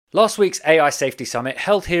Last week's AI Safety Summit,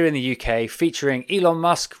 held here in the UK, featuring Elon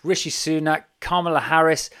Musk, Rishi Sunak, Kamala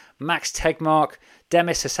Harris, Max Tegmark,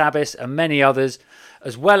 Demis Hassabis, and many others,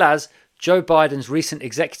 as well as Joe Biden's recent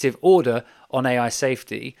executive order on AI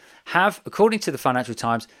safety, have, according to the Financial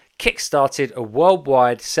Times, kick-started a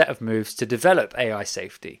worldwide set of moves to develop AI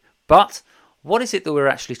safety. But what is it that we're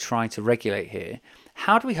actually trying to regulate here?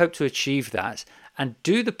 How do we hope to achieve that? And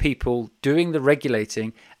do the people doing the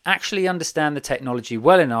regulating actually understand the technology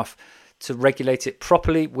well enough to regulate it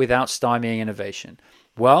properly without stymieing innovation?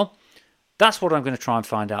 Well, that's what I'm going to try and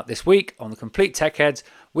find out this week on the Complete Tech Heads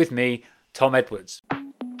with me, Tom Edwards.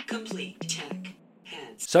 Complete Tech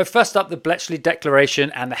Heads. So first up, the Bletchley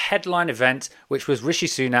Declaration and the headline event, which was Rishi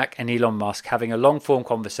Sunak and Elon Musk having a long-form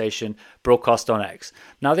conversation broadcast on X.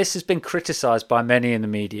 Now, this has been criticised by many in the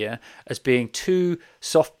media as being too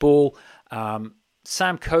softball.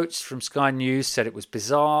 Sam Coates from Sky News said it was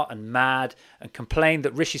bizarre and mad and complained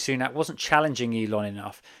that Rishi Sunak wasn't challenging Elon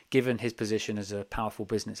enough given his position as a powerful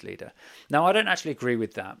business leader. Now, I don't actually agree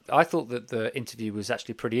with that. I thought that the interview was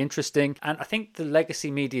actually pretty interesting, and I think the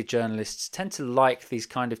legacy media journalists tend to like these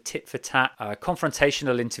kind of tit-for-tat,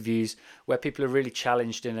 confrontational interviews where people are really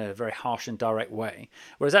challenged in a very harsh and direct way.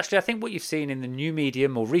 Whereas actually, I think what you've seen in the new media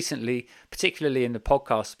more recently, particularly in the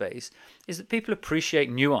podcast space, is that people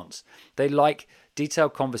appreciate nuance. They like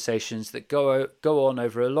detailed conversations that go on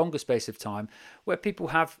over a longer space of time where people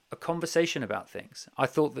have a conversation about things. I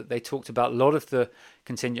thought that they talked about a lot of the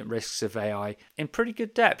contingent risks of AI in pretty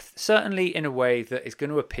good depth, certainly in a way that is going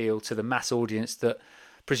to appeal to the mass audience that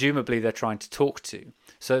presumably they're trying to talk to.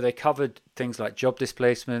 So they covered things like job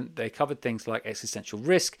displacement, they covered things like existential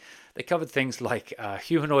risk, they covered things like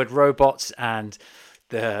humanoid robots and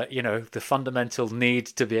the fundamental need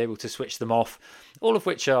to be able to switch them off, all of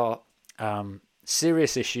which are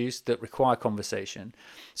serious issues that require conversation.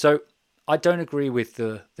 So I don't agree with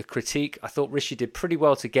the critique. I thought Rishi did pretty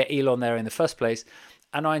well to get Elon there in the first place,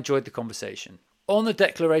 and I enjoyed the conversation. On the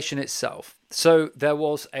declaration itself, so there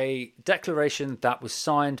was a declaration that was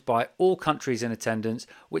signed by all countries in attendance,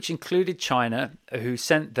 which included China, who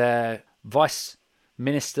sent their vice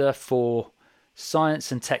minister for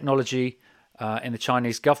science and technology in the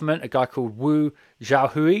Chinese government, a guy called Wu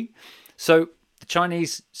Zhaohui. So the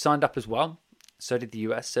Chinese signed up as well. So did the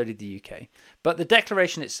US, so did the UK. But the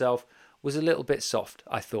declaration itself was a little bit soft,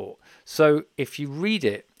 I thought. So if you read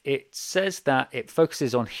it, it says that it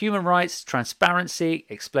focuses on human rights, transparency,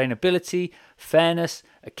 explainability, fairness,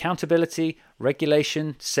 accountability,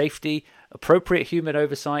 regulation, safety, appropriate human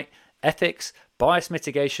oversight, ethics, bias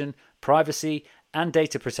mitigation, privacy, and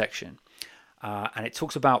data protection. And it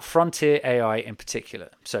talks about frontier AI in particular.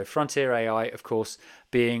 So frontier AI, of course,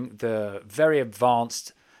 being the very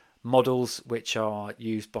advanced models which are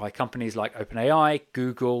used by companies like OpenAI,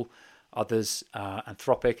 Google, others,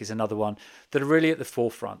 Anthropic is another one, that are really at the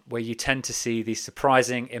forefront, where you tend to see these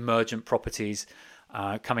surprising emergent properties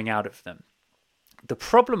coming out of them. The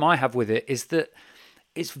problem I have with it is that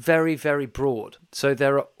it's very, very broad. So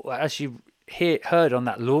there are, as you heard on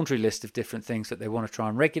that laundry list of different things that they want to try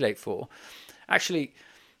and regulate for, actually,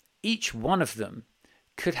 each one of them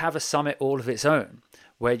could have a summit all of its own,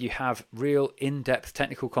 where you have real in-depth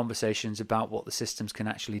technical conversations about what the systems can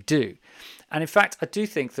actually do. And in fact, I do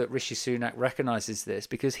think that Rishi Sunak recognizes this,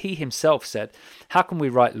 because he himself said, how can we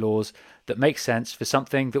write laws that make sense for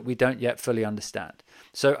something that we don't yet fully understand?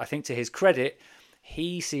 So I think to his credit,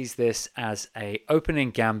 he sees this as an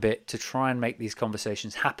opening gambit to try and make these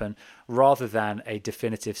conversations happen rather than a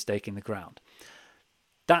definitive stake in the ground.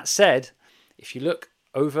 That said, if you look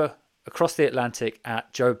over across the Atlantic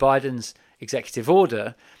at Joe Biden's executive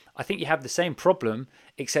order, I think you have the same problem,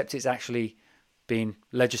 except it's actually been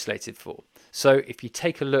legislated for. So if you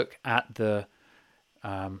take a look at the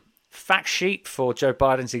fact sheet for Joe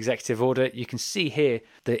Biden's executive order, you can see here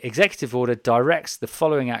the executive order directs the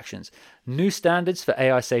following actions. New standards for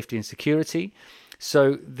AI safety and security.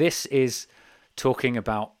 So this is talking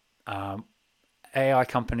about AI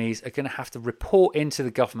companies are going to have to report into the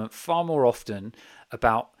government far more often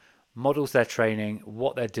about models they're training,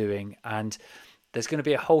 what they're doing, and there's going to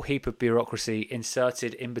be a whole heap of bureaucracy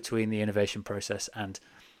inserted in between the innovation process and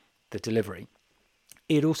the delivery.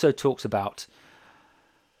 It also talks about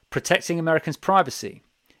protecting Americans' privacy.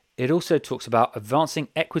 It also talks about advancing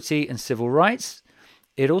equity and civil rights.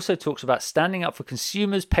 It also talks about standing up for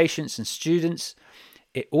consumers, patients, and students.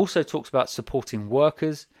 It also talks about supporting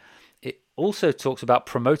workers. It also talks about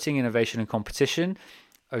promoting innovation and competition.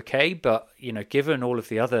 Okay, but given all of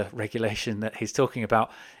the other regulation that he's talking about,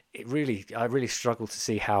 I really struggle to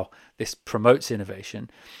see how this promotes innovation.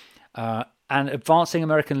 and advancing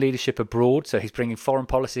American leadership abroad. So he's bringing foreign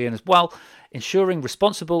policy in as well, ensuring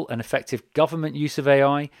responsible and effective government use of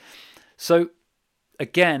AI. So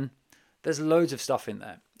again, there's loads of stuff in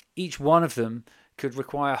there. Each one of them could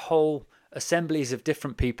require whole assemblies of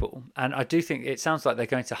different people. And I do think it sounds like they're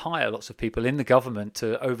going to hire lots of people in the government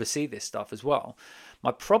to oversee this stuff as well.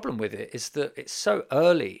 My problem with it is that it's so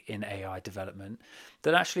early in AI development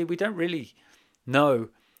that actually we don't really know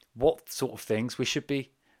what sort of things we should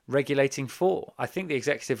be regulating for. I think the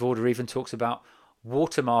executive order even talks about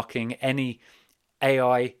watermarking any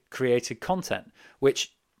AI created content,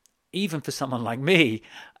 which even for someone like me,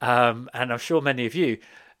 and I'm sure many of you,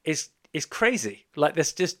 is crazy. Like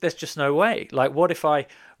there's just no way. Like what if I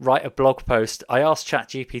write a blog post, I ask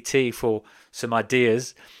ChatGPT for some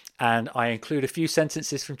ideas and I include a few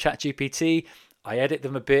sentences from ChatGPT, I edit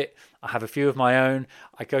them a bit, I have a few of my own,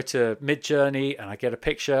 I go to Midjourney and I get a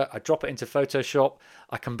picture, I drop it into Photoshop,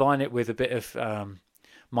 I combine it with a bit of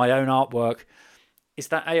my own artwork. Is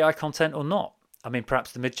that AI content or not? I mean,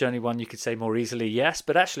 perhaps the Midjourney one you could say more easily yes,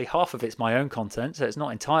 but actually half of it's my own content, so it's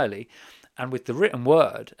not entirely. And with the written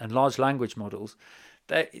word and large language models,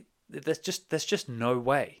 there's just no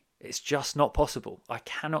way. It's just not possible. I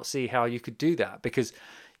cannot see how you could do that because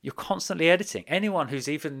you're constantly editing. Anyone who's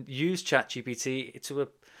even used ChatGPT to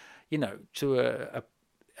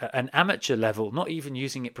an amateur level, not even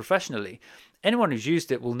using it professionally, anyone who's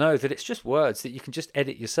used it will know that it's just words that you can just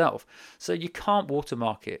edit yourself. So you can't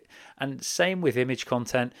watermark it. And same with image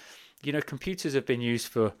content. You know, computers have been used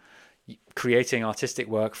for creating artistic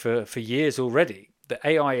work for years already. The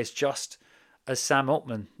AI is just, as Sam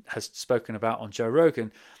Altman has spoken about on Joe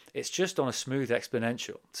Rogan, it's just on a smooth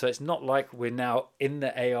exponential. So it's not like we're now in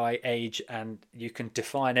the AI age and you can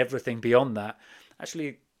define everything beyond that.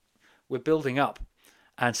 Actually, we're building up.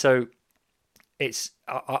 And so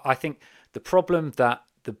I think the problem that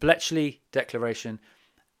the Bletchley Declaration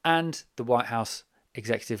and the White House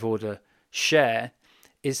Executive Order share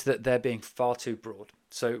is that they're being far too broad.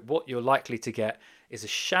 So what you're likely to get is a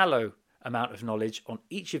shallow amount of knowledge on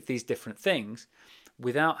each of these different things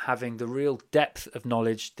without having the real depth of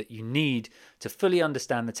knowledge that you need to fully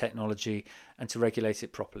understand the technology and to regulate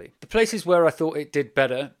it properly. The places where I thought it did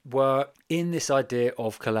better were in this idea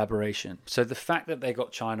of collaboration. So the fact that they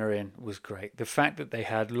got China in was great. The fact that they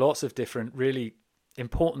had lots of different really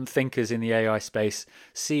important thinkers in the AI space,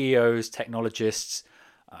 CEOs, technologists,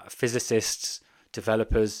 physicists,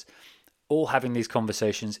 developers, all having these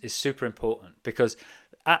conversations is super important because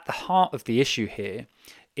at the heart of the issue here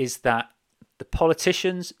is that the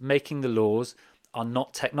politicians making the laws are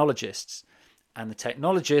not technologists, and the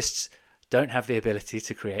technologists don't have the ability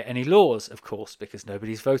to create any laws, of course, because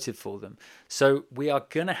nobody's voted for them. So we are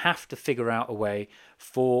going to have to figure out a way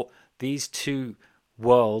for these two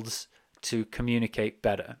worlds to communicate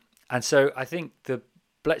better. And so I think the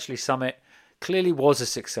Bletchley Summit clearly was a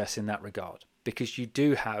success in that regard, because you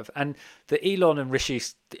do have, and the Elon and Rishi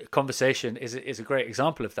conversation is a great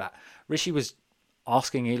example of that. Rishi was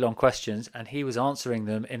asking Elon questions and he was answering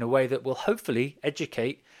them in a way that will hopefully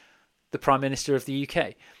educate the Prime Minister of the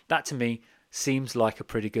UK. That to me seems like a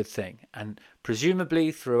pretty good thing. And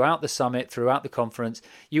presumably throughout the summit, throughout the conference,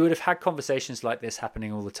 you would have had conversations like this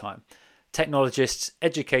happening all the time. Technologists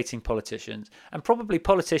educating politicians, and probably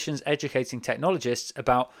politicians educating technologists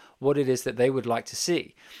about what it is that they would like to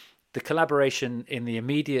see. The collaboration in the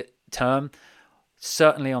immediate term,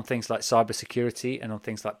 certainly on things like cybersecurity and on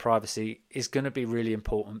things like privacy, is going to be really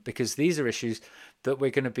important because these are issues that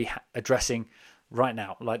we're going to be addressing right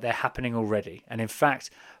now, like they're happening already. And in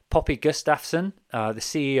fact, Poppy Gustafsson, the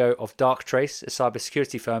CEO of Darktrace, a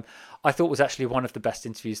cybersecurity firm, I thought was actually one of the best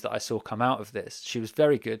interviews that I saw come out of this. She was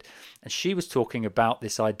very good. And she was talking about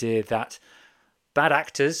this idea that bad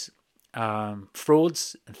actors,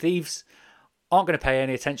 frauds and thieves aren't going to pay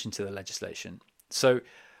any attention to the legislation. So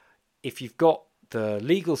if you've got the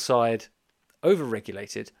legal side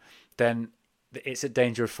over-regulated, then it's at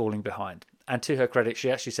danger of falling behind. And to her credit,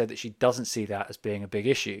 she actually said that she doesn't see that as being a big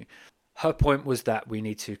issue. Her point was that we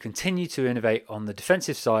need to continue to innovate on the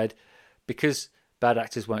defensive side because bad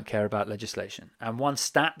actors won't care about legislation. And one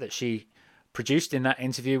stat that she produced in that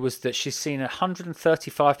interview was that she's seen a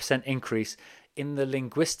 135% increase in the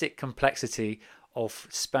linguistic complexity of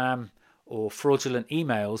spam or fraudulent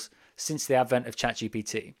emails since the advent of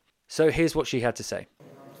ChatGPT. So here's what she had to say.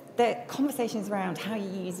 The conversations around how you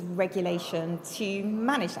use regulation to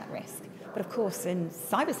manage that risk. But of course, in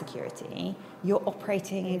cybersecurity, you're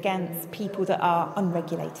operating against people that are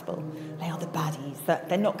unregulatable. They are the baddies, that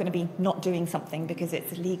they're not going to be not doing something because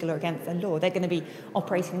it's illegal or against the law. They're going to be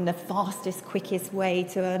operating in the fastest, quickest way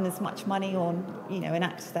to earn as much money or,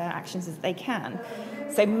 enact their actions as they can.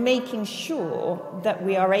 So making sure that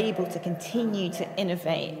we are able to continue to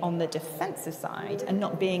innovate on the defensive side and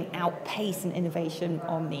not being outpaced in innovation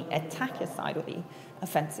on the attacker side or the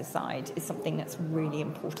offensive side is something that's really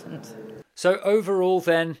important. So overall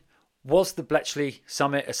then, was the Bletchley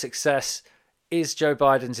Summit a success? Is Joe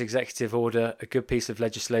Biden's executive order a good piece of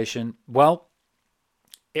legislation? Well,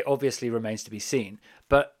 it obviously remains to be seen.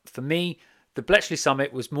 But for me, the Bletchley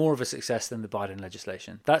Summit was more of a success than the Biden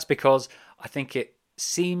legislation. That's because I think it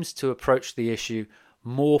seems to approach the issue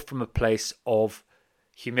more from a place of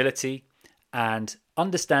humility and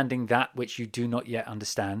understanding that which you do not yet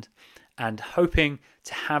understand, and hoping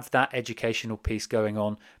to have that educational piece going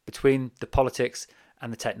on between the politics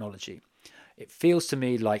and the technology. It feels to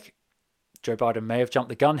me like Joe Biden may have jumped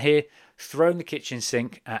the gun here, thrown the kitchen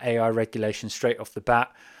sink at AI regulation straight off the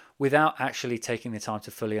bat without actually taking the time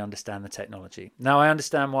to fully understand the technology. Now, I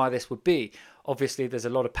understand why this would be. Obviously, there's a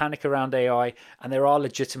lot of panic around AI and there are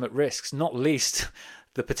legitimate risks, not least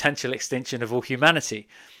the potential extinction of all humanity.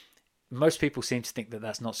 Most people seem to think that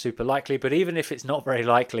that's not super likely, but even if it's not very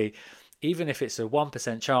likely, even if it's a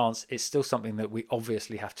 1% chance, it's still something that we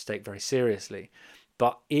obviously have to take very seriously.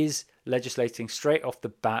 But is legislating straight off the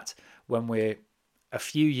bat when we're a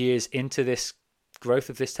few years into this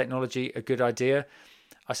growth of this technology a good idea?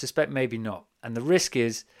 I suspect maybe not. And the risk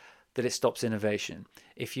is that it stops innovation.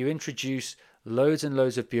 If you introduce loads and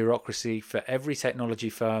loads of bureaucracy for every technology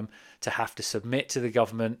firm to have to submit to the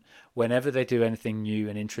government whenever they do anything new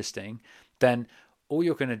and interesting, then all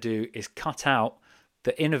you're going to do is cut out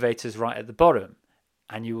the innovators right at the bottom.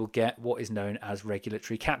 And you will get what is known as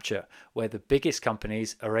regulatory capture, where the biggest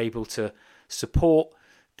companies are able to support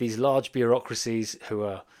these large bureaucracies who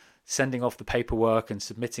are sending off the paperwork and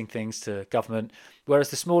submitting things to government, whereas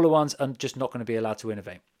the smaller ones are just not going to be allowed to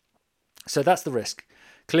innovate. So that's the risk.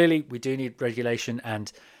 Clearly, we do need regulation,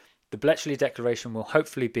 and the Bletchley Declaration will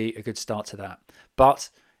hopefully be a good start to that. But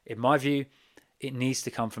in my view, it needs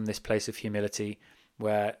to come from this place of humility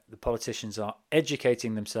where the politicians are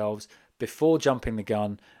educating themselves before jumping the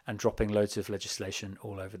gun and dropping loads of legislation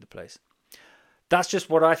all over the place. That's just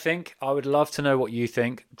what I think. I would love to know what you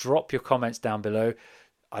think. Drop your comments down below.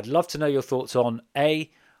 I'd love to know your thoughts on A,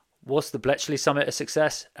 was the Bletchley Summit a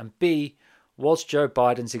success? And B, was Joe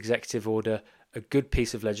Biden's executive order a good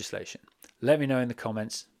piece of legislation? Let me know in the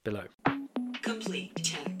comments below. Complete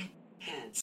check.